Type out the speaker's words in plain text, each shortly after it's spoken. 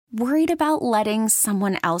Worried about letting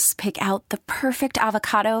someone else pick out the perfect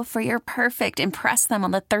avocado for your perfect impress them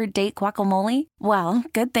on the third date guacamole? Well,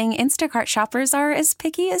 good thing Instacart shoppers are as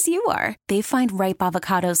picky as you are. They find ripe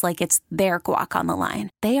avocados like it's their guac on the line.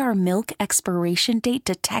 They are milk expiration date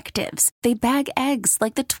detectives. They bag eggs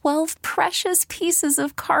like the 12 precious pieces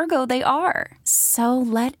of cargo they are. So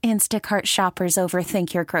let Instacart shoppers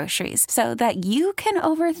overthink your groceries so that you can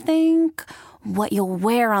overthink what you'll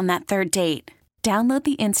wear on that third date. Download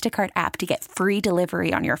the Instacart app to get free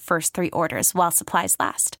delivery on your first 3 orders while supplies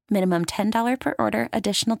last. Minimum $10 per order.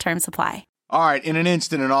 Additional terms apply. All right, in an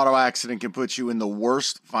instant, an auto accident can put you in the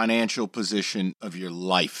worst financial position of your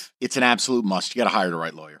life. It's an absolute must. You got to hire the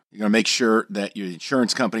right lawyer. You're going to make sure that your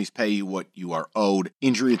insurance companies pay you what you are owed.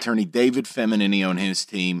 Injury attorney David Feminini and his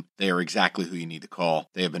team, they are exactly who you need to call.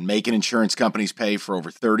 They have been making insurance companies pay for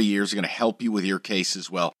over 30 years. They're going to help you with your case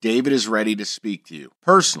as well. David is ready to speak to you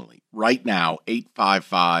personally. Right now,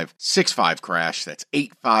 855-65-CRASH. That's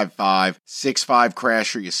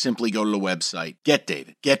 855-65-CRASH, or you simply go to the website,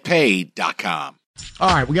 getdavidgetpaid.com.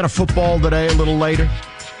 All right, we got a football today a little later.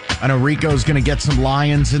 I know Rico's going to get some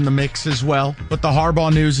Lions in the mix as well, but the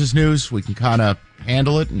Harbaugh news is news. We can kind of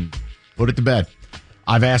handle it and put it to bed.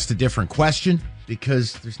 I've asked a different question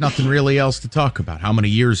because there's nothing really else to talk about. How many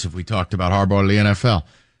years have we talked about Harbaugh in the NFL?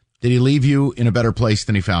 Did he leave you in a better place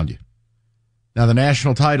than he found you? Now, the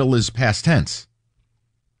national title is past tense.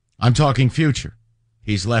 I'm talking future.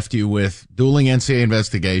 He's left you with dueling NCAA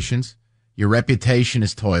investigations. Your reputation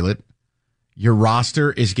is toilet. Your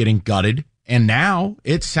roster is getting gutted. And now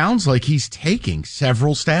it sounds like he's taking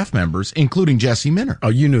several staff members, including Jesse Minter. Oh,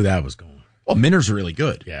 you knew that was going. Well, Minter's really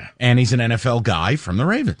good. Yeah. And he's an NFL guy from the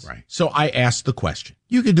Ravens. Right. So I asked the question.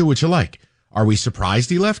 You can do what you like. Are we surprised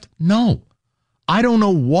he left? No. I don't know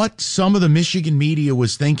what some of the Michigan media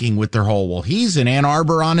was thinking with their whole, well, he's in Ann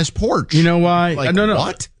Arbor on his porch. You know why? Like, no.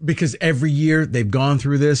 What? Because every year they've gone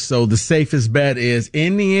through this. So the safest bet is,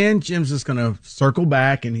 in the end, Jim's just going to circle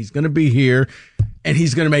back and he's going to be here and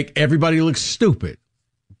he's going to make everybody look stupid.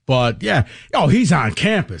 But yeah, he's on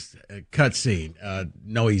campus. Cutscene.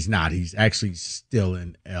 No, he's not. He's actually still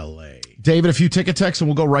in L.A. David, a few ticket texts and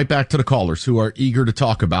we'll go right back to the callers who are eager to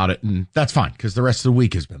talk about it. And that's fine because the rest of the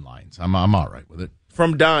week has been Lions. I'm all right with it.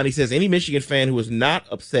 From Don, he says, any Michigan fan who is not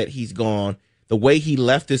upset he's gone, the way he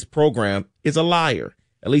left this program is a liar.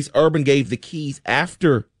 At least Urban gave the keys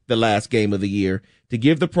after the last game of the year to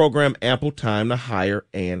give the program ample time to hire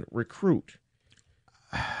and recruit.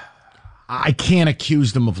 I can't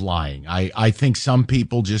accuse them of lying. I think some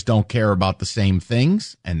people just don't care about the same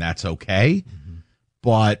things, and that's okay. Mm-hmm.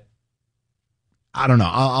 But I don't know.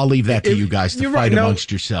 I'll leave that to you guys to fight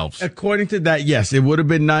amongst yourselves. According to that, yes, it would have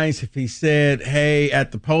been nice if he said, hey,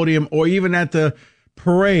 at the podium or even at the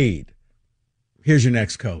parade, here's your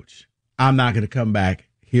next coach. I'm not going to come back.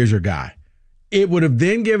 Here's your guy. It would have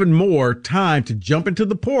then given more time to jump into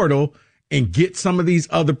the portal and get some of these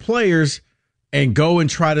other players and go and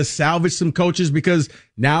try to salvage some coaches, because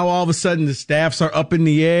now all of a sudden the staffs are up in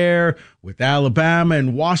the air with Alabama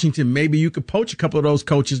and Washington. Maybe you could poach a couple of those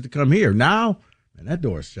coaches to come here. Now, man, that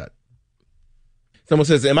door is shut. Someone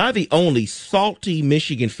says, am I the only salty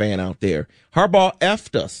Michigan fan out there? Harbaugh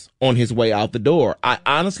effed us on his way out the door. I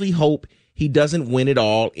honestly hope he doesn't win it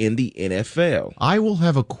all in the NFL. I will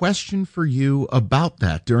have a question for you about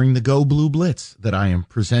that during the Go Blue Blitz that I am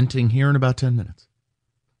presenting here in about 10 minutes.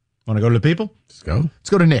 Want to go to the people? Let's go.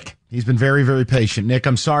 Let's go to Nick. He's been very, very patient. Nick,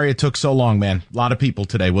 I'm sorry it took so long, man. A lot of people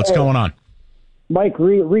today. What's going on? Mike,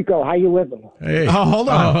 Rico, how you living? Hey. Oh, hold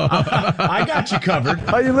on. I got you covered.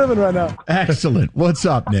 How you living right now? Excellent. What's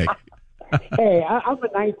up, Nick? Hey, I'm a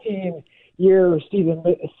 19-year season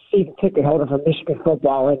ticket holder for Michigan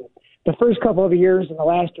football, and the first couple of years and the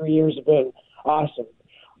last 3 years have been awesome.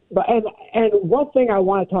 But and one thing I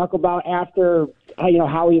want to talk about after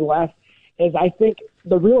how he left is I think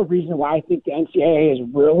the real reason why I think the NCAA is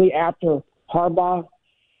really after Harbaugh,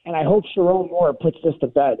 and I hope Sharon Moore puts this to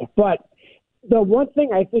bed. But the one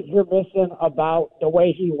thing I think you're missing about the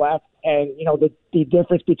way he left and, the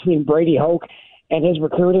difference between Brady Hoke and his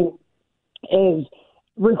recruiting is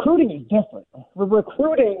recruiting is different.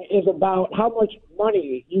 Recruiting is about how much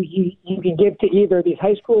money you can give to either these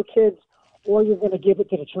high school kids or you're going to give it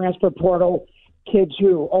to the transfer portal kids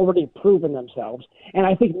who already proven themselves. And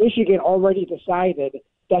I think Michigan already decided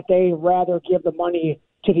that they rather give the money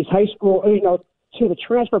to these high school, to the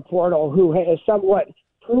transfer portal who is somewhat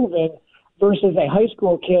proven versus a high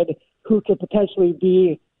school kid who could potentially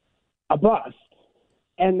be a bust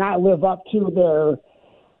and not live up to their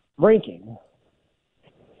ranking.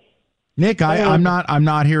 Nick, I'm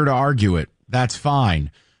not here to argue it. That's fine.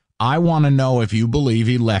 I want to know if you believe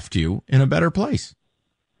he left you in a better place.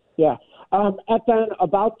 Yeah. And then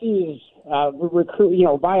about these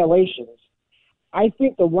violations, I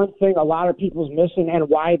think the one thing a lot of people's missing and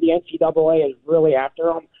why the NCAA is really after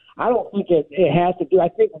them, I don't think it has to do. I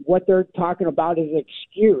think what they're talking about is an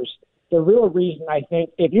excuse. The real reason, I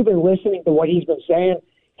think, if you've been listening to what he's been saying,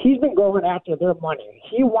 he's been going after their money.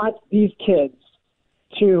 He wants these kids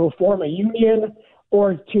to form a union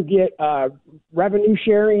or to get revenue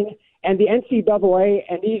sharing, and the NCAA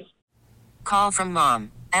and these. Call from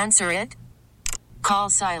mom. Answer it. Call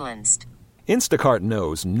silenced. Instacart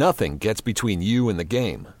knows nothing gets between you and the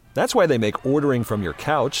game. That's why they make ordering from your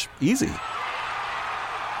couch easy.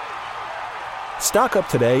 Stock up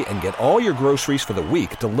today and get all your groceries for the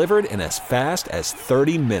week delivered in as fast as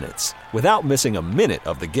 30 minutes without missing a minute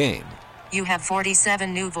of the game. You have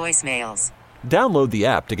 47 new voicemails. Download the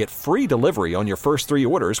app to get free delivery on your first 3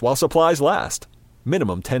 orders while supplies last.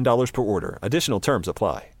 Minimum $10 per order. Additional terms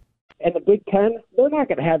apply. And the Big Ten, they're not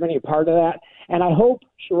going to have any part of that. And I hope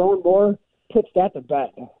Sharon Moore puts that to bed.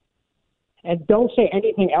 And don't say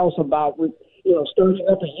anything else about, starting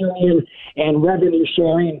up a union and revenue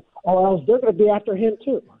sharing, or else they're going to be after him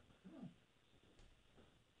too.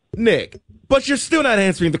 Nick, but you're still not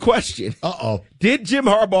answering the question. Uh-oh. Did Jim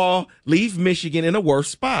Harbaugh leave Michigan in a worse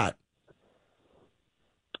spot?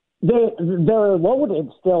 They're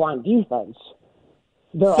loaded still on defense.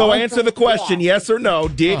 So answer the question, yes or no.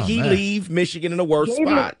 Did he leave Michigan in a worse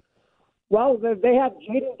spot? Well, they have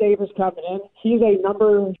Jaden Davis coming in. He's a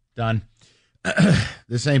number. Done.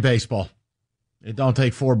 This ain't baseball. It don't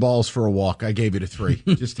take 4 balls for a walk. I gave you the 3.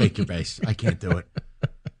 Just take your base. I can't do it.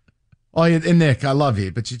 Oh, and Nick, I love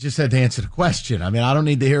you, but you just had to answer the question. I mean, I don't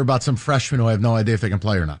need to hear about some freshman who I have no idea if they can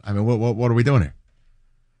play or not. I mean, what are we doing here?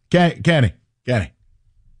 Kenny.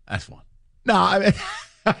 That's one. No, I mean,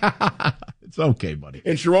 it's okay, buddy.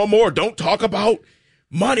 And Sharon Moore, don't talk about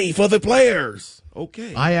money for the players.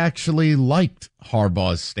 Okay. I actually liked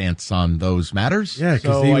Harbaugh's stance on those matters. Yeah,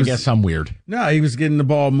 because I guess I'm weird. No, he was getting the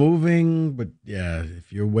ball moving, but yeah,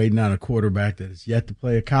 if you're waiting on a quarterback that is yet to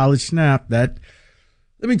play a college snap, let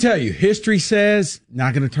me tell you, history says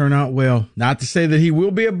not going to turn out well. Not to say that he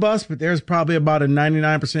will be a bust, but there's probably about a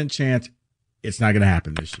 99% chance it's not going to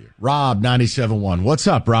happen this year. Rob, 97.1. What's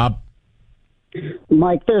up, Rob?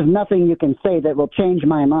 Mike, there's nothing you can say that will change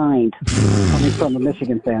my mind. Coming from a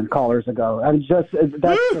Michigan fan callers ago.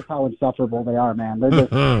 That's just how insufferable they are, man.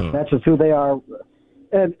 That's just who they are.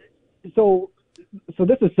 And so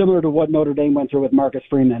this is similar to what Notre Dame went through with Marcus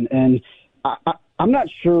Freeman. And I'm not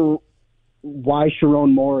sure why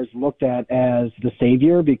Sharon Moore is looked at as the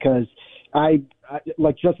savior, because I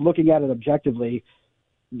like, just looking at it objectively,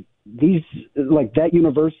 that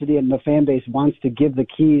university and the fan base wants to give the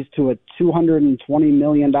keys to a $220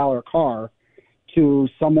 million car to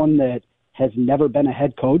someone that has never been a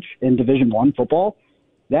head coach in Division I football.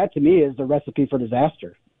 That to me is the recipe for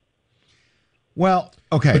disaster. Well,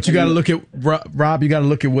 okay. But you got to look at Rob, you got to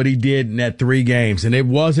look at what he did in that 3 games. And it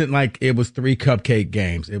wasn't like it was 3 cupcake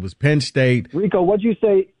games. It was Penn State. Rico, what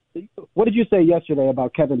did you say yesterday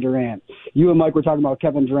about Kevin Durant? You and Mike were talking about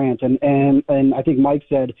Kevin Durant, and I think Mike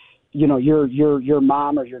said, your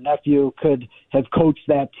mom or your nephew could have coached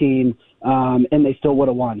that team, and they still would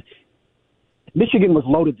have won. Michigan was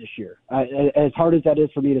loaded this year. As hard as that is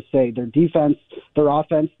for me to say, their defense, their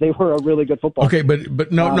offense, they were a really good football team. Okay,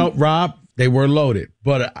 but no, Rob, they were loaded.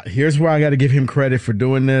 But here's where I got to give him credit for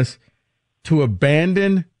doing this. To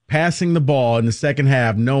abandon passing the ball in the second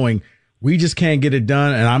half, knowing we just can't get it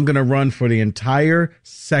done, and I'm going to run for the entire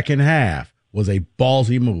second half, was a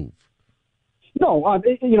ballsy move. No,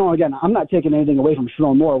 again, I'm not taking anything away from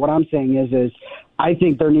Sharon Moore. What I'm saying is I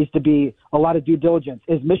think there needs to be a lot of due diligence.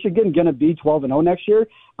 Is Michigan going to be 12-0 next year?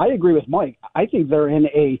 I agree with Mike. I think they're in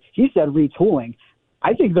he said retooling.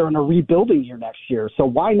 I think they're in a rebuilding year next year. So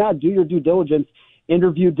why not do your due diligence,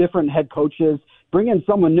 interview different head coaches, bring in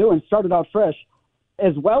someone new and start it out fresh,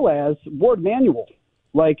 as well as Ward Manuel.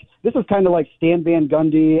 Like, this is kind of like Stan Van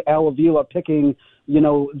Gundy, Al Avila picking,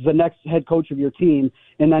 the next head coach of your team,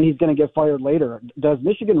 and then he's going to get fired later. Does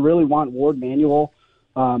Michigan really want Ward Manuel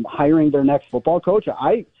hiring their next football coach?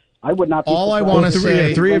 I would not be. All I want to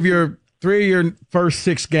say, three of your first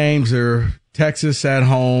 6 games are Texas at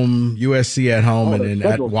home, USC at home, and then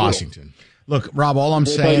at Washington. Look, Rob, all I'm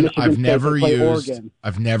saying, I've never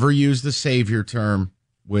used the savior term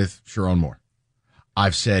with Sharon Moore.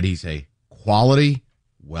 I've said he's a quality,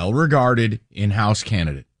 well-regarded in-house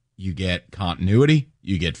candidate. You get continuity,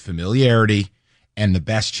 you get familiarity, and the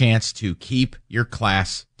best chance to keep your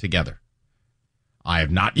class together. I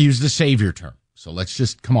have not used the savior term, so let's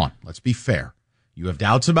be fair. You have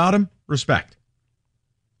doubts about him? Respect.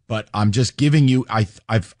 But I'm just giving you,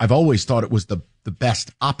 I've always thought it was the the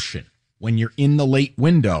best option when you're in the late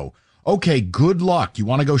window. Okay, good luck. You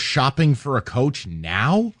want to go shopping for a coach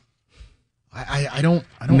now? I don't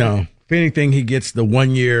know. If anything, he gets the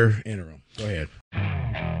 1 year interim. Go ahead.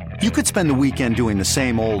 You could spend the weekend doing the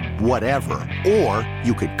same old whatever, or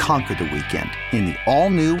you could conquer the weekend in the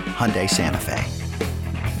all-new Hyundai Santa Fe.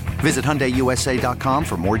 Visit HyundaiUSA.com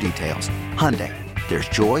for more details. Hyundai, there's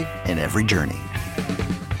joy in every journey.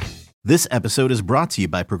 This episode is brought to you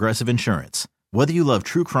by Progressive Insurance. Whether you love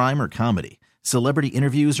true crime or comedy, celebrity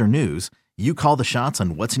interviews or news, you call the shots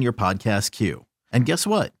on what's in your podcast queue. And guess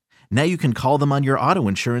what? Now you can call them on your auto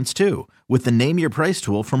insurance too with the Name Your Price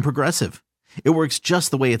tool from Progressive. It works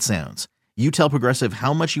just the way it sounds. You tell Progressive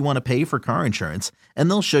how much you want to pay for car insurance, and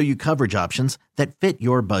they'll show you coverage options that fit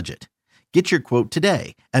your budget. Get your quote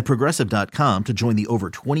today at Progressive.com to join the over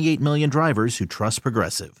 28 million drivers who trust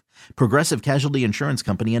Progressive. Progressive Casualty Insurance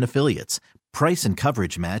Company and Affiliates. Price and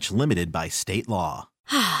coverage match limited by state law.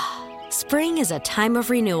 Spring is a time of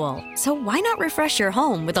renewal, so why not refresh your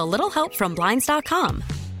home with a little help from Blinds.com?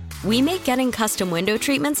 We make getting custom window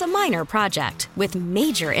treatments a minor project with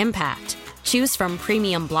major impact. Choose from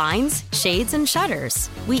premium blinds, shades, and shutters.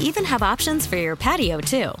 We even have options for your patio,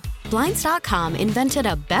 too. Blinds.com invented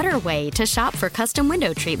a better way to shop for custom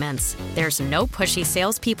window treatments. There's no pushy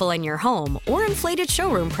salespeople in your home or inflated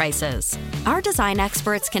showroom prices. Our design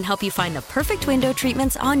experts can help you find the perfect window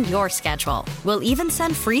treatments on your schedule. We'll even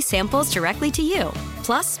send free samples directly to you.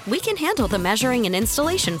 Plus, we can handle the measuring and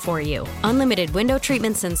installation for you. Unlimited window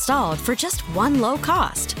treatments installed for just one low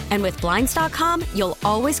cost. And with Blinds.com, you'll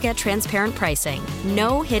always get transparent pricing.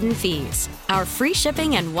 No hidden fees. Our free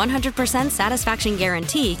shipping and 100% satisfaction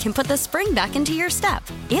guarantee can put the spring back into your step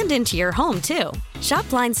and into your home, too. Shop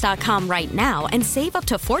Blinds.com right now and save up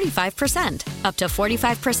to 45%. Up to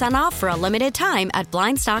 45% off for a limited time at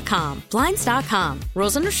Blinds.com. Blinds.com.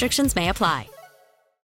 Rules and restrictions may apply.